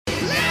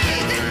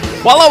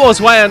While I was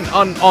away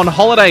on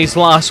holidays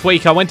last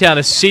week, I went down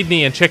to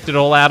Sydney and checked it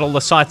all out, all the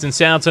sights and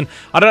sounds. And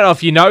I don't know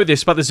if you know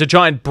this, but there's a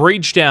giant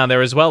bridge down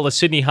there as well, the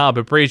Sydney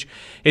Harbour Bridge.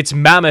 It's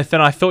mammoth,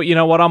 and I thought, you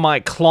know what, I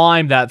might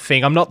climb that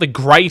thing. I'm not the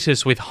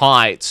greatest with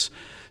heights,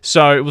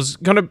 so it was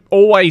going to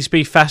always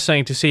be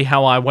fascinating to see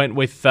how I went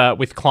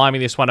with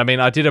climbing this one. I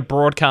mean, I did a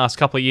broadcast a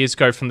couple of years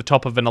ago from the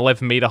top of an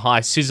 11-metre high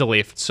scissor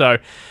lift, so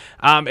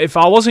if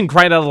I wasn't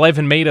great at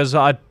 11 metres,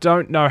 I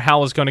don't know how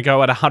I was going to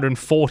go at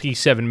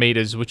 147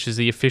 metres, which is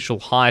the official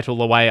height all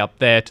the way up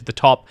there to the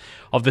top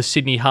of the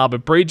Sydney Harbour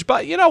Bridge.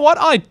 But you know what?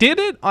 I did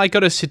it. I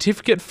got a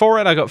certificate for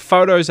it. I got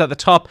photos at the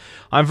top.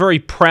 I'm very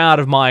proud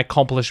of my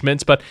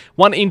accomplishments. But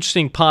one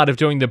interesting part of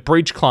doing the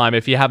bridge climb,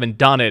 if you haven't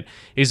done it,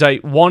 is they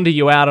wander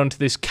you out onto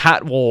this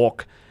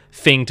catwalk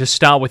thing to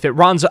start with. It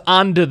runs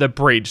under the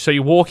bridge, so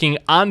you're walking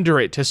under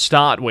it to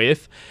start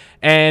with,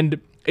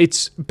 and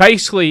it's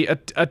basically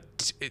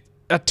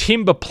a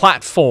timber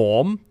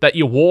platform that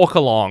you walk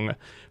along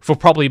for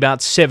probably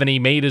about 70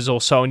 metres or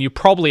so, and you're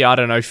probably,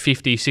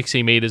 50,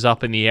 60 metres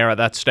up in the air at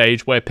that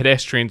stage, where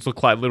pedestrians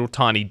look like little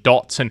tiny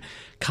dots and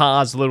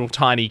cars little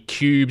tiny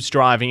cubes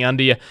driving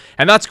under you,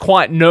 and that's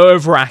quite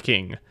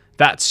nerve-wracking,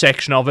 that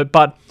section of it.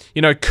 But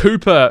you know,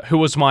 Cooper, who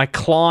was my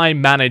climb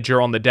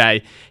manager on the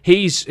day,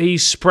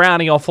 he's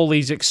sprouting off all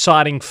these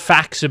exciting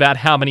facts about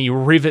how many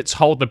rivets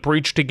hold the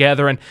bridge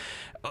together, and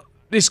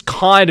this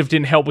kind of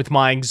didn't help with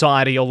my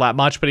anxiety all that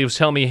much, but he was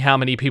telling me how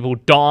many people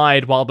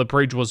died while the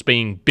bridge was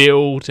being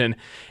built and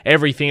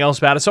everything else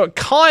about it. So it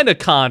kind of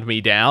calmed me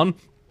down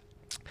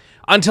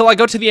until I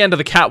got to the end of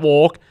the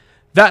catwalk.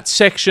 That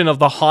section of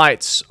the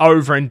heights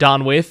over and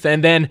done with,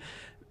 and then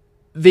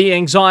the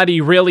anxiety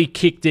really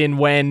kicked in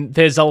when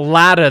there's a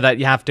ladder that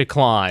you have to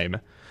climb.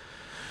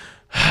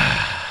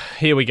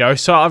 Here we go.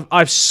 So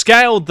I've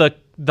scaled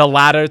the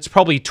ladder. It's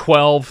probably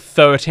 12,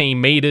 13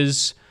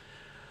 meters.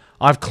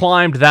 I've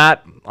climbed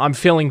that. I'm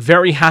feeling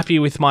very happy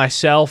with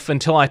myself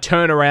until I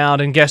turn around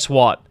and guess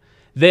what?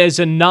 There's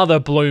another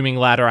blooming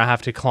ladder I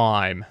have to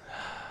climb.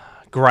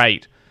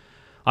 Great.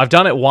 I've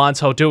done it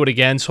once. I'll do it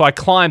again. So I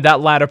climbed that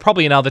ladder,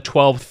 probably another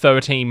 12,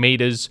 13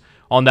 meters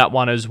on that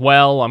one as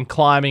well. I'm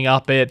climbing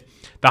up it.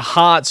 The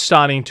heart's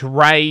starting to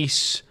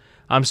race.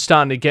 I'm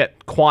starting to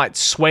get quite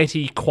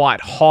sweaty, quite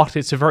hot.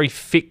 It's a very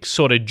thick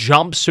sort of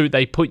jumpsuit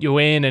they put you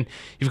in, and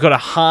you've got a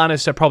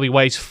harness that probably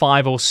weighs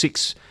 5 or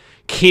 6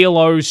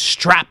 kilos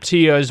strapped to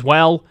you as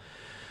well.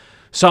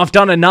 So I've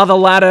done another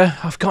ladder.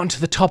 I've gotten to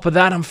the top of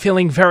that. I'm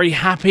feeling very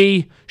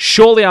happy.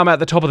 Surely I'm at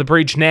the top of the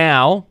bridge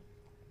now.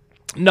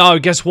 No,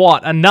 guess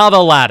what? Another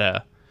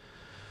ladder.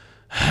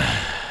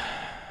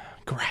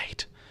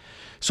 Great.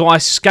 So I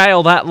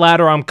scale that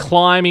ladder. I'm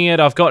climbing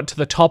it. I've got to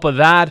the top of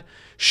that.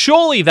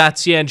 Surely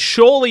that's the end.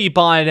 Surely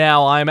by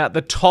now I'm at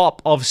the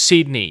top of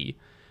Sydney.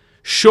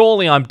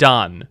 Surely I'm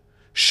done.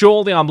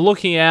 Surely I'm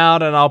looking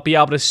out and I'll be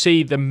able to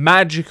see the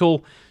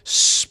magical,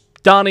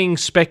 stunning,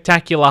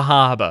 spectacular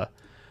harbour.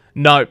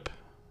 Nope.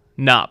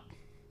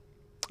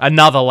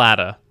 Another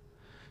ladder.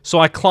 So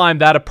I climbed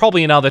that at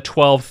probably another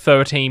 12,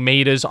 13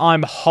 meters.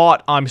 I'm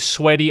hot, I'm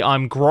sweaty,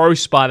 I'm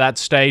gross by that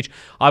stage.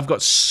 I've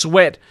got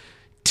sweat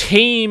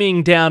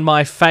teeming down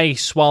my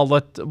face by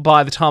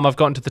the time I've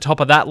gotten to the top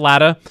of that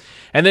ladder.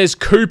 And there's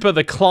Cooper,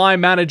 the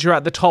climb manager,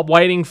 at the top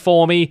waiting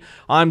for me.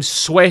 I'm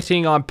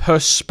sweating, I'm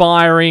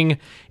perspiring.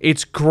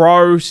 It's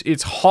gross,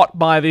 it's hot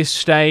by this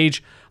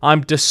stage.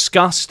 I'm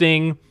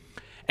disgusting.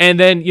 And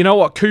then, you know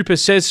what Cooper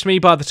says to me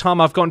by the time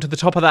I've gotten to the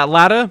top of that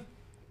ladder?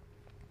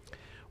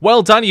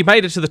 Well done, you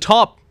made it to the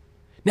top.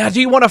 Now,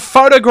 do you want a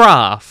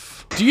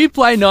photograph? Do you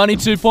play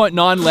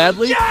 92.9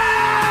 loudly?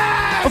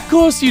 Yeah! Of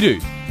course you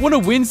do. Want to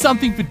win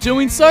something for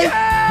doing so?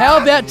 Yeah!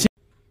 How about... A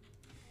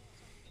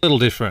little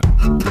different.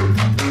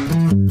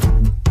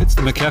 It's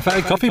the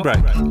McCafe coffee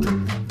break.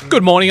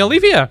 Good morning,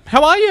 Olivia.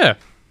 How are you?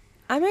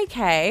 I'm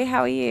okay.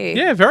 How are you?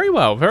 Yeah, very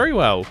well, very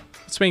well.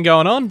 What's been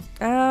going on?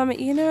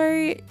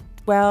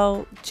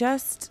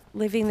 Just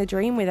living the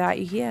dream without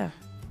you here.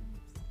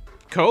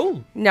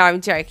 Cool. No, I'm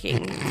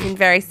joking. It's been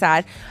very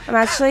sad. I'm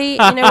actually,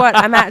 you know what?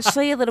 I'm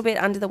actually a little bit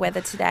under the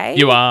weather today.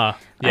 You are.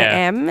 Yeah. I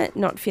am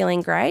not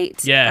feeling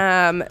great.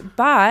 Yeah.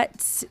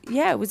 But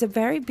yeah, it was a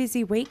very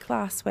busy week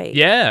last week.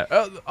 Yeah.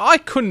 I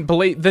couldn't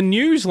believe the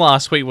news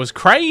last week was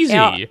crazy.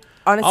 Yeah,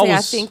 honestly, I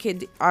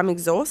think I'm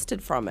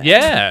exhausted from it.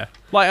 Yeah.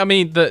 Like, I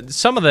mean,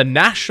 some of the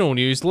national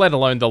news, let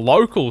alone the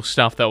local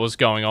stuff that was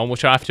going on,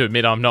 which I have to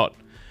admit I'm not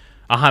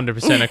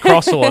 100%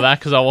 across all of that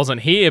because I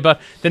wasn't here,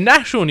 but the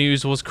national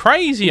news was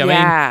crazy. I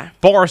mean,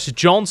 Boris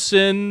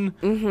Johnson,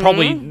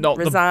 probably not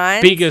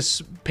resigned. The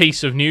biggest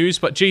piece of news,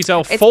 but geez, they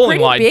were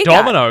falling like big.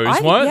 dominoes,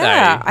 weren't they?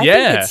 I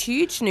think it's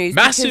huge news.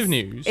 Massive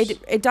news.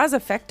 It does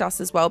affect us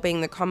as well,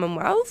 being the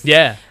Commonwealth.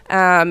 Yeah.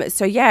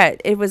 So yeah,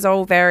 it was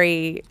all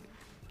very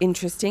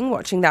interesting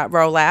watching that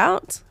roll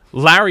out.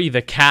 Larry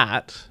the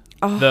cat...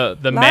 the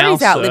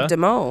Larry's mouser. outlived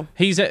them all.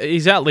 He's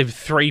outlived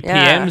 3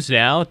 PMs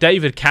now.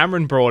 David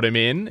Cameron brought him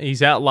in.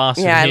 He's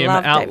outlasted him.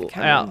 I love David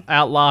Cameron.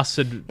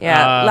 Outlasted.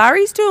 Yeah,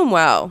 Larry's doing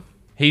well.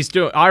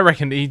 I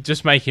reckon he'd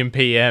just make him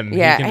PM.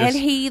 Yeah,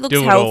 he looks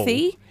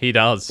healthy. He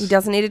does. He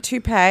doesn't need a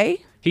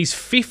toupee. He's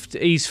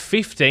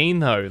 15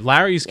 though.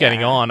 Larry's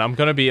getting on. I'm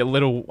gonna be a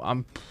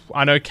little.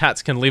 I know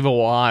cats can live a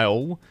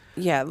while.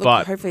 Yeah, look,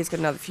 but hopefully he's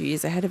got another few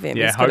years ahead of him.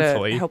 Yeah, He's gotta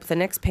hopefully. help the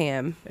next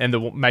PM.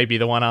 And maybe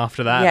the one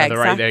after that, Yeah, at the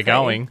rate they're exactly.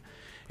 going.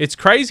 It's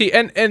crazy.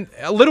 And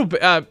a little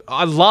bit,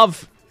 I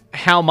love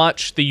how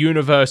much the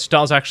universe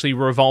does actually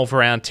revolve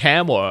around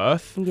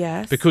Tamworth.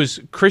 Yes. Because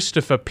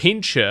Christopher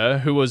Pincher,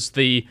 who was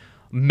the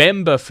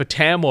member for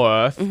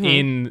Tamworth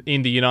in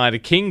the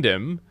United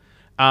Kingdom,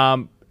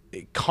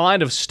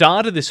 kind of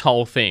started this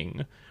whole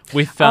thing.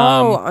 With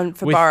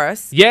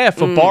Boris. Yeah,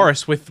 for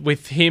Boris,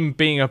 with him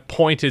being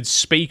appointed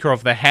Speaker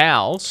of the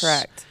House.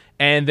 Correct.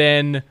 And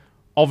then,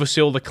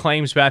 obviously, all the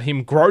claims about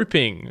him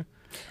groping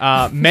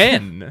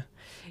men.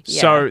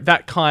 Yeah. So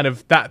that kind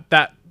of,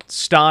 that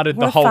started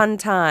What the a whole fun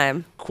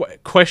time.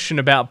 question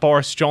about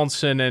Boris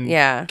Johnson and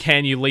Yeah.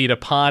 can you lead a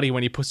party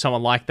when you put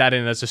someone like that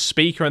in as a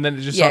speaker, and then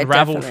it just Yeah,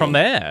 unraveled from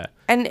there.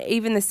 And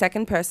even the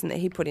second person that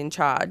he put in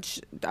charge,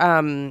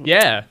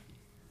 Yeah.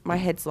 my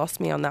head's lost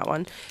me on that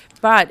one.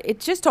 But it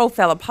just all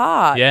fell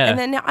apart. Yeah. And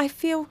then I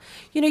feel,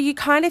 you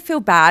kind of feel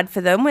bad for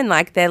them when,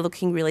 like, they're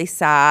looking really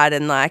sad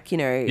and, like,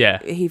 Yeah.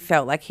 he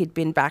felt like he'd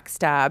been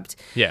backstabbed.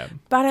 Yeah.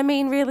 But, I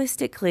mean,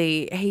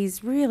 realistically,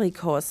 he's really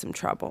caused some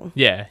trouble.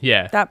 Yeah.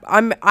 Yeah.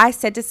 I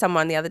said to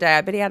someone the other day,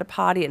 I bet he had a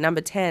party at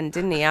number 10,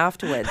 didn't he,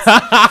 afterwards?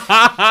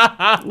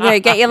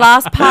 Get your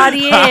last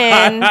party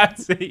in.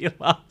 That's your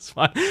last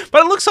one.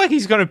 But it looks like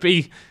he's going to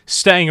be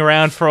staying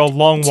around for a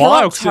long Till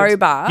while.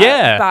 October.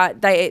 Yeah.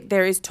 But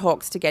there is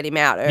talks to get him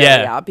out earlier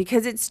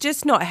because it's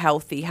just not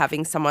healthy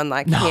having someone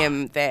like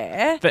him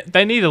there.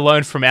 They need to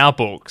learn from our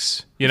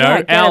books. Get our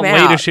him out.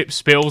 leadership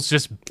spills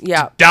just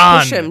Yeah,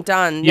 done. push him,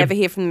 done. Never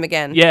hear from them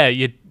again. Yeah,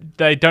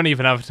 they don't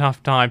even have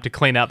enough time to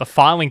clean out the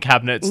filing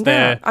cabinets.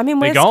 Yeah. I mean,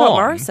 where's they're Scott gone.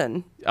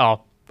 Morrison?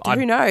 Oh,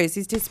 Who knows?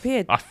 He's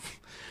disappeared.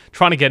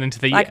 trying to get into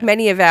the Like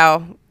many of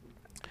our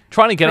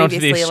trying to get onto the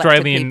previously elected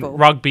Australian people.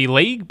 Rugby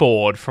League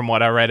board, from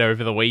what I read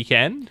over the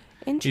weekend.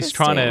 Interesting.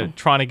 He's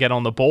trying to get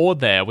on the board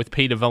there with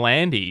Peter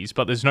V'landys,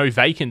 but there's no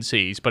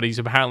vacancies. But he's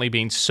apparently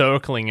been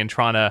circling and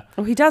trying to.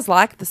 Well, he does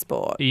like the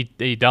sport. He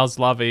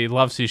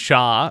loves his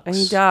Sharks. And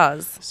he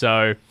does.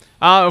 So,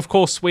 of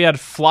course, we had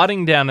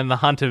flooding down in the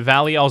Hunter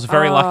Valley. I was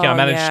very lucky. I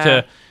managed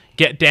to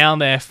get down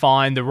there,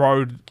 find the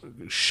road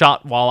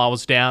shut while I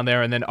was down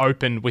there, and then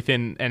opened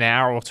within an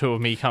hour or two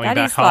of me coming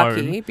back home. That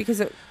is lucky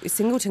because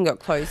Singleton got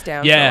closed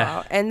down for a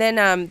while. And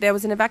then there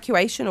was an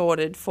evacuation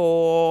ordered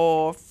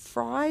for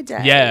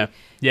Friday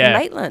in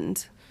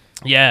Maitland.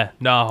 Yeah,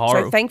 no,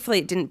 horrible. So thankfully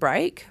it didn't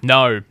break.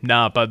 No,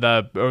 but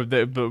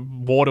the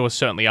water was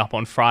certainly up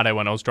on Friday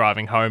when I was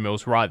driving home. It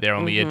was right there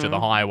on the edge of the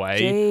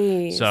highway.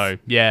 Jeez. So,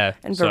 yeah.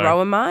 And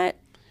Varroa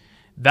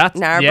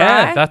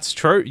Yeah, that's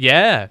true.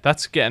 Yeah,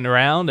 that's getting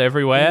around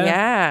everywhere.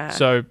 Yeah.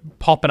 So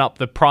popping up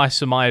the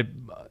price of my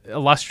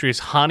illustrious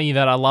honey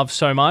that I love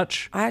so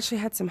much. I actually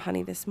had some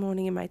honey this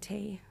morning in my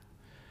tea.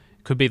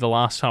 Could be the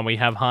last time we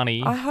have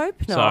honey. I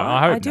hope not. So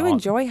I do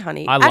enjoy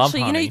honey. I love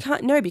honey. honey. You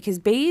can't know because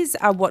bees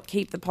are what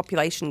keep the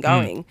population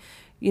going.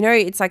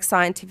 It's like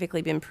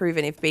scientifically been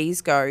proven if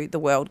bees go, the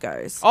world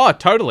goes. Oh,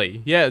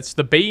 totally. Yeah, it's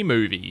the Bee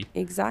Movie.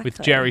 Exactly.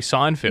 With Jerry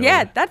Seinfeld.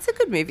 Yeah, that's a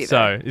good movie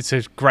though. So it's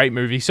a great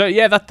movie. So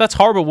yeah, that's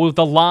horrible. We're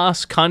the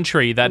last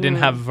country that didn't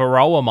have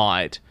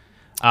varroa.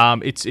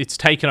 It's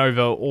taken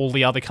over all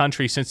the other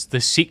countries since the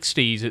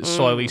 60s. It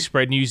slowly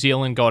spread. New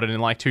Zealand got it in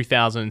like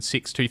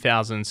 2006,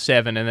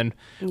 2007, and then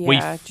we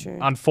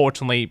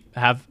unfortunately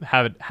have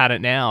had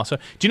it now. So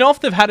do you know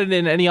if they've had it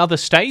in any other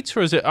states,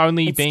 or is it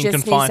only being just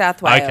confined? New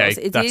South Wales.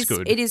 Okay, that's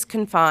good. It is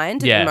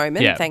confined at the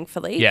moment,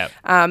 thankfully. Yeah.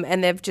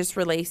 And they've just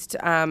released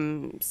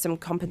some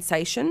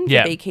compensation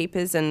for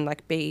beekeepers and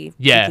like bee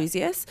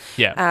enthusiasts.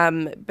 Yeah.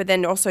 But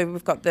then also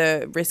we've got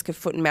the risk of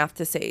foot and mouth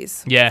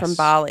disease from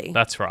barley.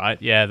 That's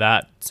right. Yeah,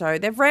 that. So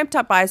they've ramped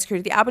up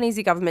biosecurity. The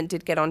Albanese government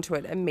did get onto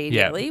it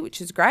immediately, which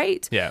is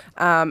great. Yeah.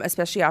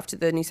 Especially after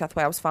the New South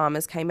Wales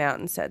farmers came out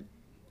and said,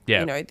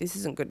 this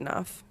isn't good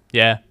enough.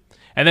 Yeah.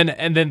 And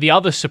then the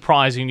other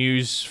surprising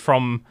news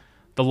from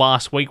the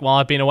last week while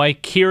I've been away,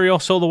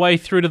 Kyrgios all the way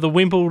through to the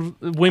Wimbledon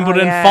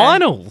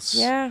finals.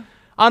 Yeah.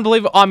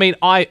 Unbelievable. I mean,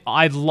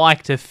 I'd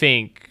like to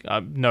think,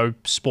 no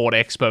sport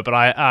expert, but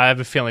I have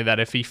a feeling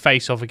that if he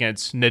faced off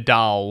against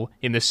Nadal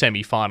in the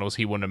semi-finals,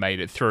 he wouldn't have made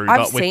it through.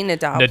 I've seen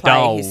Nadal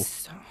play.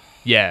 He's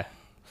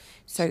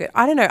so good.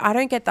 I don't know. I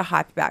don't get the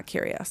hype about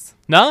Kyrgios.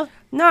 No?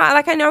 No,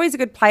 like I know he's a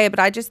good player, but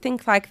I just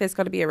think like there's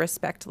got to be a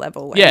respect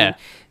level. Yeah.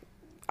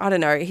 I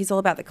don't know. He's all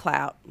about the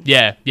clout.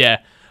 Yeah.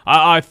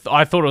 I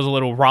thought it was a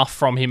little rough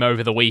from him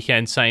over the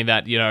weekend, saying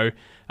that,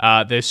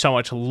 there's so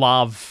much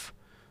love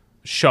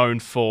shown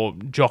for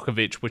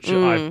Djokovic, which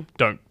I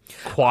don't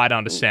quite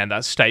understand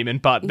that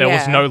statement, but there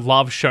was no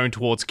love shown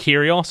towards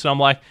Kyrgios, and I'm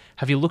like,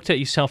 have you looked at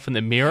yourself in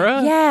the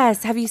mirror?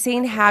 Yes. Have you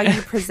seen how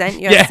you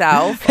present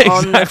yourself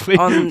on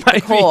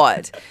the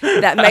court?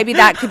 Maybe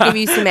that could give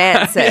you some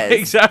answers. Yeah,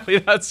 exactly.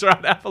 That's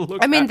right. Have a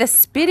look. I mean, the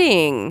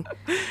spitting.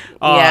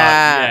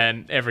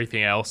 And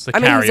everything else. He's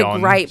a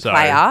great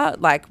player.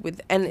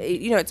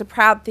 It's a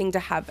proud thing to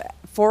have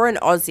for an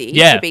Aussie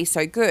to be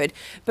so good.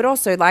 But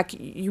also, like,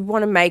 you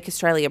want to make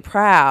Australia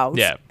proud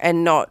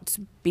and not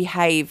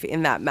behave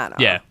in that manner.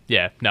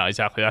 Yeah. No,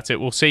 exactly. That's it.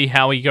 We'll see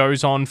how he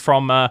goes on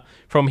from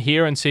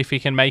here and see if he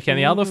can make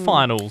any other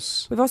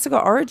finals. We've also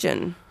got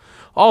Origin.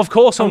 Oh, of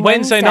course, on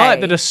Wednesday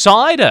night, the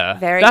decider.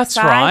 That's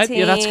exciting. right.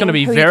 Yeah, that's going to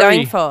be Who are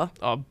you going for?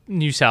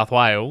 New South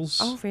Wales.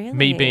 Oh, really?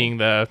 Me being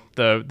the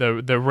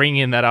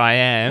ring-in that I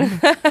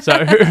am.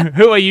 So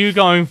who are you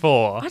going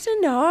for? I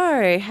don't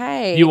know.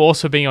 Hey. You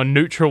also being on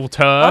neutral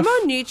turf? I'm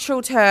on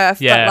neutral turf,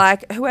 but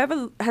like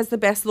whoever has the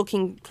best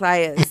looking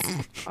players,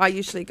 I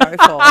usually go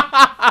for.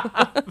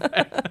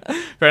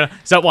 Fair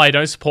enough. Is that why you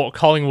don't support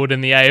Collingwood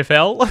in the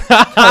AFL?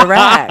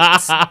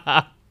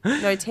 Correct.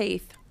 No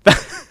teeth.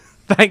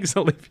 Thanks,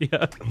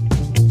 Olivia.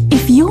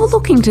 If you're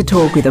looking to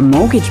talk with a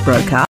mortgage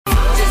broker...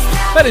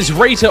 That is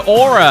Rita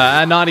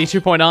Ora at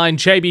 92.9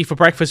 JB for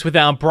breakfast with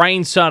our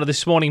brain starter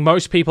this morning.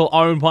 Most people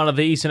own one of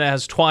these and it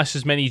has twice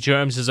as many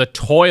germs as a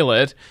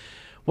toilet.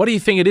 What do you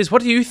think it is?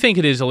 What do you think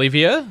it is,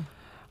 Olivia?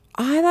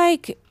 I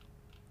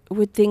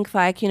would think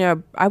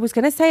I was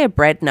going to say a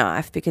bread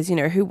knife because,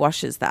 who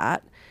washes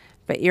that?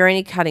 But you're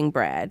only cutting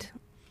bread.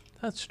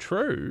 That's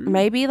true.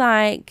 Maybe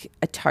like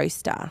a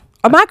toaster.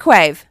 A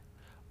microwave.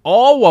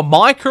 Oh, a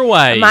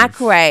microwave. A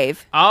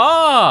microwave.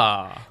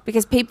 Ah.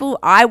 Because people,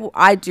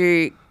 I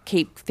do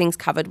keep things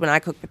covered when I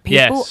cook, but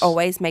people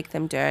always make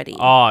them dirty.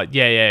 Oh,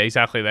 yeah,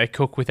 exactly. They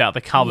cook without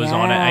the covers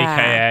on it,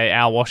 aka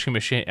our washing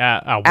machine,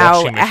 our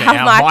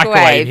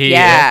microwave here.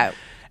 Yeah.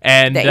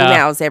 And the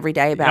emails every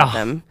day about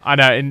them. I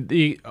know,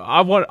 and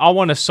I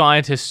want a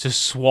scientist to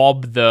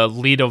swab the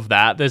lid of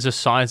that. There's a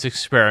science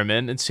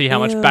experiment and see how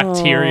much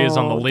bacteria is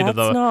on the lid of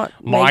the micro.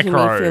 That's not making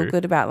me feel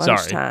good about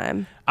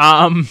lunchtime.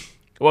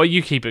 Well,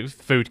 you keep it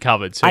food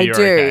covered, so you're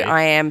okay. I do.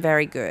 I am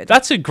very good.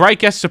 That's a great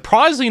guess.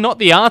 Surprisingly, not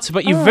the answer,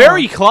 but you're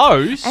very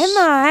close. Am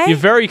I? You're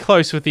very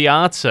close with the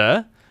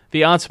answer.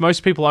 The answer,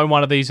 most people own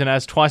one of these and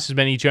has twice as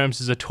many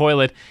germs as a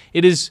toilet.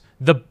 It is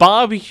the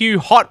barbecue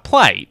hot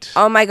plate.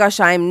 Oh my gosh,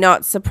 I'm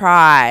not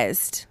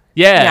surprised.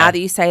 Yeah. Now that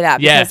you say that,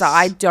 because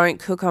I don't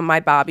cook on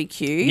my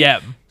barbecue. Yeah.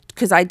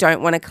 Because I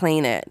don't want to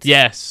clean it.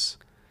 Yes.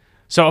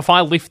 So if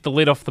I lift the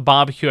lid off the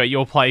barbecue at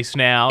your place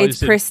now...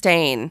 It's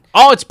pristine.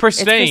 Oh, it's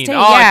pristine. Oh,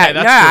 yeah. Okay,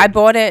 that's good. I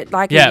bought it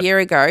a year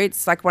ago.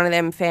 It's like one of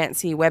them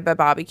fancy Weber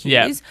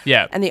barbecues.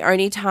 Yeah. And the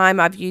only time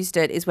I've used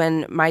it is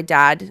when my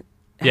dad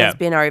has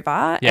been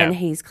over and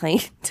he's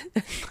cleaned.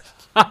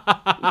 No,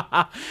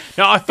 I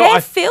thought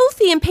they're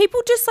filthy, and people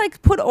just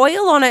put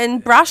oil on it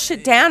and brush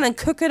it down and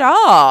cook it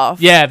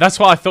off. Yeah, that's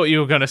what I thought you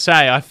were going to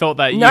say. I thought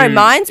that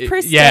mine's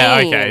pristine.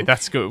 Yeah, okay,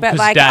 that's good. But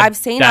I've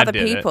seen other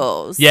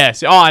people's.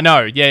 Yes. Oh, I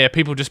know. Yeah,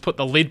 people just put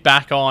the lid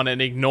back on and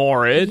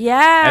ignore it.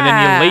 Yeah. And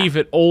then you leave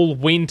it all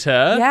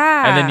winter.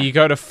 Yeah. And then you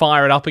go to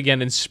fire it up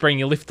again in spring.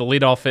 You lift the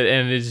lid off it,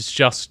 and it is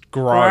just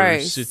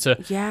gross. It's a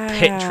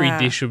petri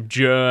dish of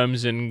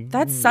germs and.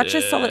 That's such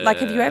a solid.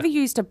 Have you ever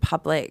used a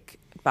public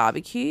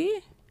barbecue?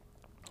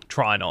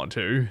 Try not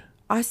to.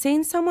 I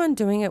seen someone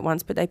doing it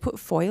once, but they put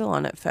foil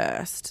on it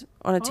first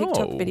on a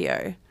TikTok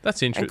video.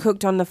 That's interesting. And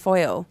cooked on the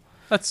foil.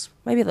 That's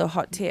maybe a little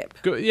hot tip.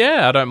 Good.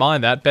 Yeah, I don't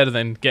mind that. Better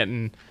than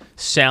getting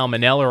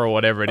salmonella or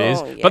whatever it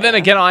is. Yeah. But then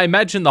again, I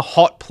imagine the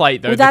hot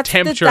plate, though, the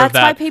temperature of that.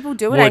 That's why people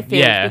do it, I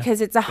think,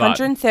 because it's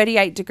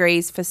 138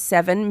 degrees for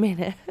 7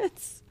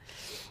 minutes.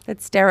 It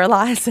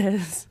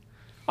sterilizes.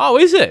 Oh,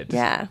 is it?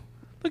 Yeah.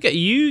 Look at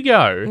you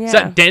go. Yeah. Is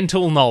that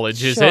dental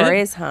knowledge, is it? Sure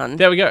is, hun.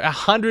 There we go.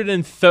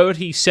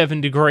 137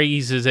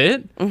 degrees, is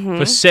it? Mm-hmm.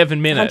 For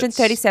 7 minutes.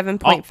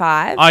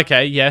 137.5. Oh,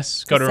 okay,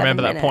 yes. Got to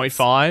remember that 0.5.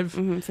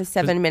 Mm-hmm. For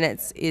 7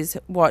 minutes is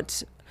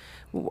what,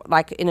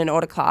 in an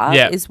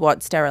autoclave, is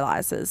what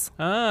sterilizes.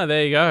 Ah,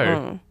 there you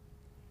go.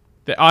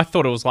 I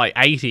thought it was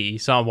 80,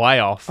 so I'm way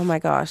off. Oh, my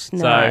gosh, no.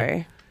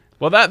 So,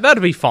 well,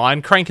 that'd be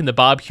fine. Cranking the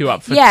barbecue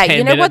up for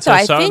 10 minutes or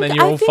so, and then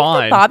you're all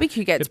fine. The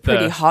barbecue gets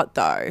pretty hot,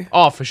 though.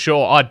 Oh, for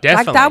sure. Oh,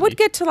 definitely. That would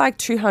get to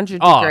 200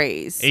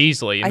 degrees.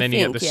 Easily. And then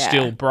you get the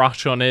still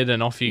brush on it,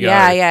 and off you go.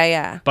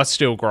 Yeah. But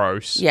still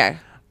gross. Yeah.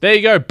 There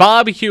you go.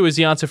 Barbecue is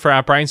the answer for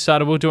our brain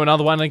starter. We'll do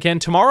another one again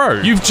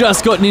tomorrow. You've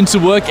just gotten into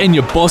work, and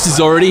your boss is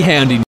already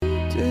hounding you.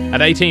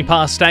 At 18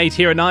 past 8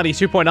 here at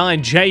 92.9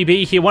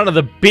 JB here. One of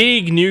the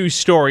big news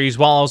stories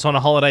while I was on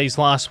holidays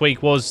last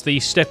week was the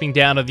stepping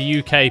down of the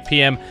UK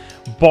PM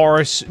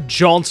Boris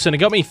Johnson. It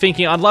got me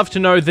thinking, I'd love to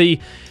know the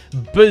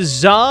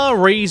bizarre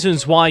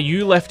reasons why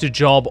you left a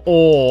job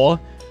or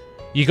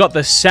you got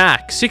the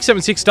sack.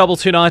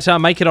 676-229,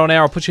 make it on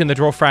air. I'll put you in the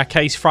draw for our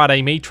Case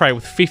Friday meat tray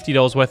with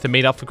 $50 worth of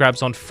meat up for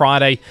grabs on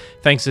Friday.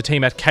 Thanks to the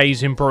team at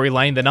K's in Brewery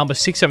Lane. The number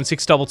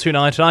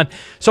 676-229.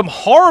 Some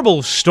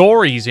horrible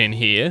stories in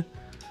here.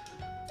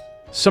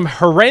 Some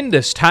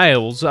horrendous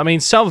tales. I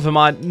mean, some of them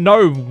are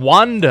no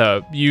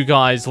wonder you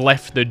guys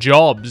left the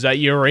jobs that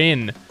you're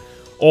in.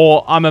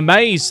 Or I'm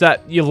amazed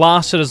that you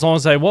lasted as long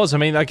as they was. I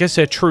mean, I guess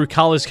their true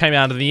colours came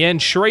out in the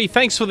end. Cherie,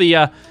 thanks for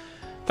the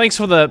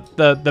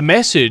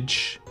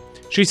message.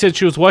 She said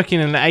she was working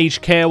in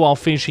aged care while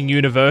finishing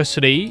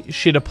university.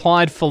 She'd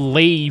applied for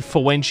leave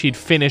for when she'd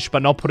finished,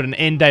 but not put an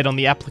end date on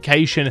the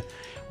application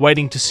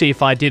waiting to see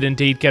if I did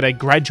indeed get a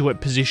graduate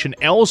position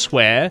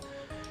elsewhere.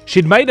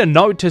 She'd made a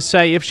note to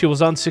say if she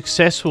was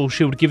unsuccessful,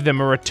 she would give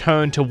them a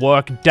return to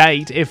work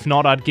date. If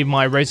not, I'd give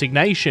my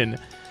resignation.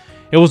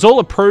 It was all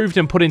approved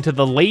and put into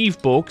the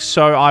leave book,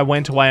 so I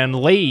went away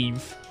on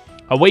leave.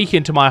 A week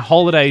into my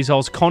holidays, I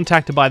was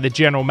contacted by the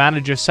general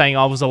manager saying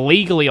I was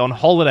illegally on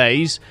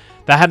holidays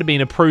that hadn't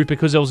been approved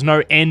because there was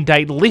no end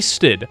date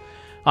listed.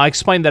 I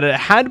explained that it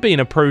had been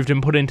approved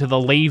and put into the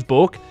leave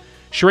book.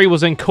 Cherie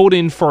was then called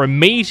in for a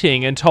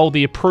meeting and told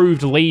the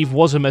approved leave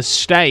was a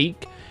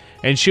mistake,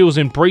 and she was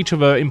in breach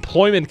of her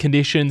employment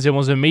conditions and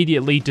was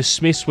immediately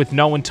dismissed with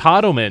no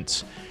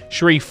entitlements.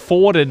 Cherie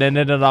fought it and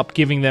ended up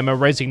giving them a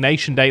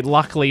resignation date,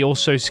 luckily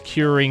also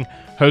securing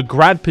her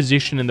grad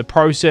position in the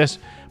process,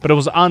 but it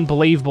was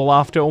unbelievable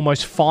after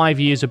almost 5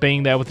 years of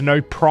being there with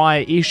no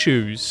prior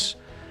issues.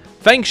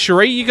 Thanks,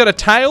 Cherie. You got a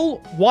tail?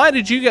 Why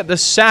did you get the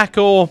sack,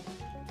 or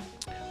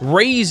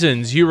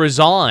reasons you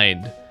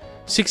resigned?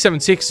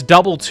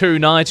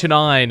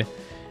 676-2299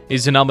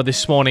 is the number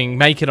this morning.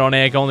 Make it on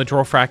air. Go on the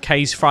draw for our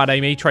K's Friday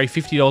meat tray.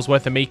 $50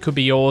 worth of meat could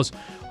be yours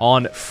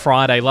on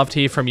Friday. Love to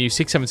hear from you.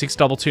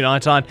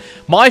 676-2299.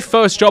 My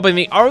first job and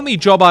the only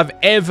job I've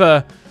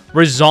ever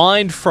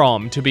resigned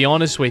from, to be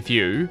honest with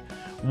you,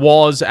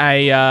 was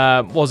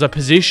a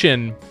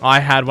position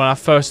I had when I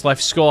first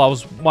left school. I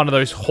was one of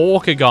those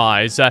hawker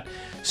guys that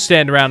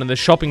stand around in the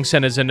shopping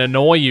centres and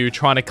annoy you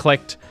trying to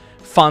collect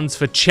funds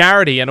for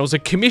charity, and it was a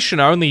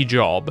commission-only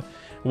job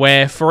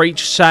where for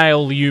each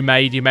sale you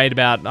made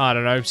about, I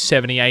don't know,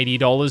 $70,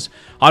 $80.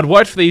 I'd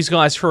worked for these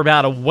guys for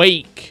about a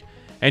week,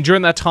 and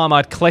during that time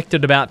I'd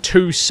collected about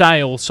 2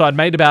 sales, so I'd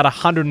made about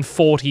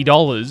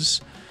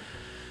 $140.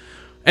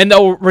 And they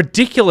were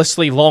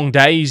ridiculously long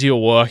days you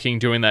were working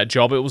doing that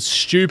job. It was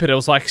stupid. It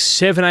was like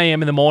 7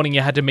 a.m. in the morning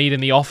you had to meet in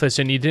the office,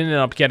 and you didn't end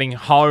up getting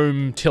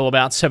home till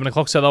about 7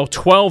 o'clock, so they were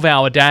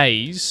 12-hour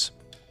days.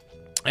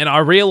 And I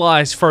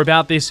realized for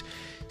about this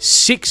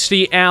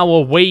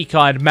 60-hour week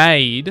I'd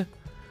made,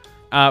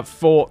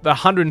 for the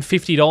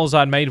 $150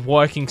 I'd made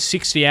working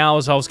 60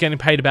 hours, I was getting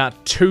paid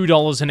about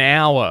 $2 an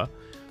hour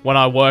when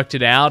I worked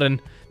it out.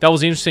 And that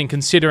was interesting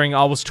considering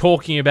I was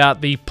talking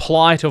about the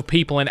plight of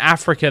people in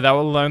Africa that were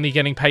only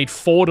getting paid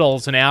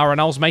 $4 an hour, and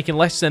I was making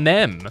less than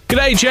them.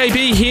 G'day,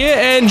 JB here,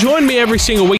 and join me every single week